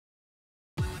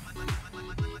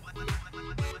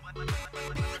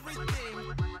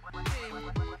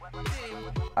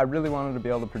I really wanted to be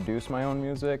able to produce my own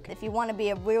music. If you want to be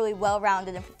a really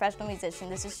well-rounded and professional musician,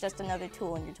 this is just another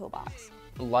tool in your toolbox.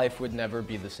 Life would never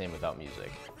be the same without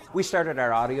music. We started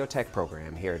our audio tech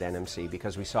program here at NMC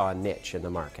because we saw a niche in the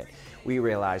market. We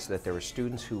realized that there were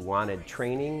students who wanted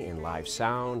training in live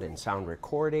sound and sound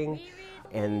recording,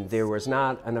 and there was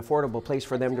not an affordable place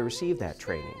for them to receive that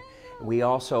training. We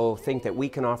also think that we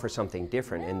can offer something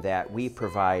different in that we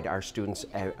provide our students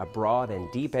a broad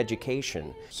and deep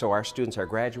education. So our students are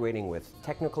graduating with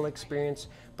technical experience,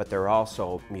 but they're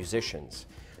also musicians.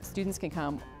 Students can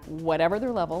come whatever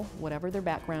their level, whatever their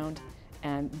background,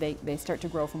 and they start to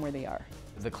grow from where they are.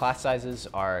 The class sizes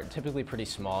are typically pretty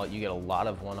small. You get a lot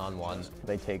of one-on-ones.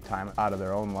 They take time out of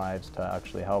their own lives to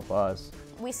actually help us.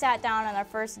 We sat down on our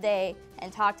first day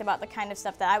and talked about the kind of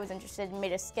stuff that I was interested in,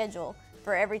 made a schedule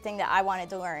for everything that I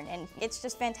wanted to learn, and it's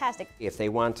just fantastic. If they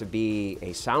want to be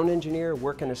a sound engineer,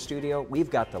 work in a studio, we've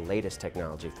got the latest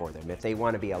technology for them. If they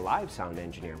want to be a live sound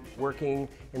engineer, working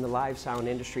in the live sound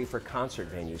industry for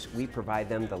concert venues, we provide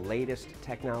them the latest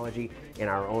technology in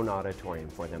our own auditorium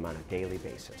for them on a daily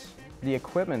basis. The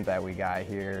equipment that we got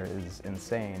here is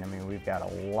insane. I mean, we've got a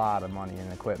lot of money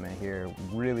in equipment here,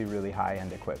 really, really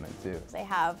high-end equipment too. They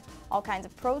have all kinds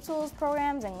of Pro Tools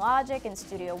programs and Logic and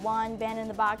Studio One, Band in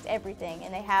the Box, everything.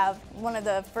 And they have one of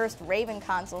the first Raven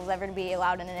consoles ever to be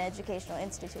allowed in an educational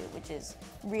institute, which is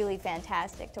really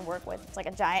fantastic to work with. It's like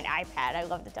a giant iPad. I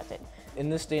love to touch it. In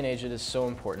this day and age, it is so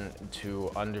important to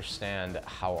understand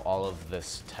how all of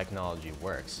this technology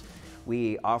works.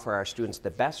 We offer our students the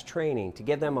best training to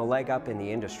give them a leg up in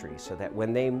the industry so that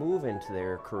when they move into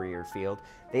their career field,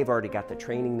 they've already got the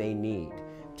training they need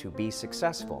to be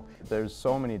successful. There's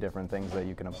so many different things that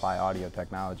you can apply audio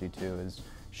technology to, is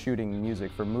shooting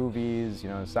music for movies,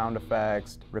 sound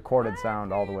effects, recorded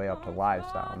sound, all the way up to live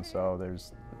sound. So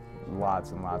there's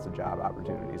lots and lots of job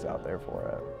opportunities out there for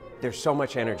it. There's so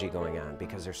much energy going on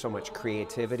because there's so much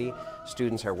creativity.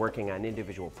 Students are working on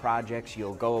individual projects.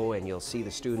 You'll go and you'll see the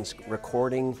students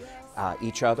recording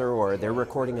each other, or they're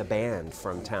recording a band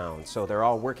from town. So they're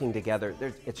all working together.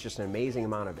 It's just an amazing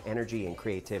amount of energy and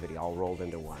creativity all rolled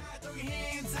into one.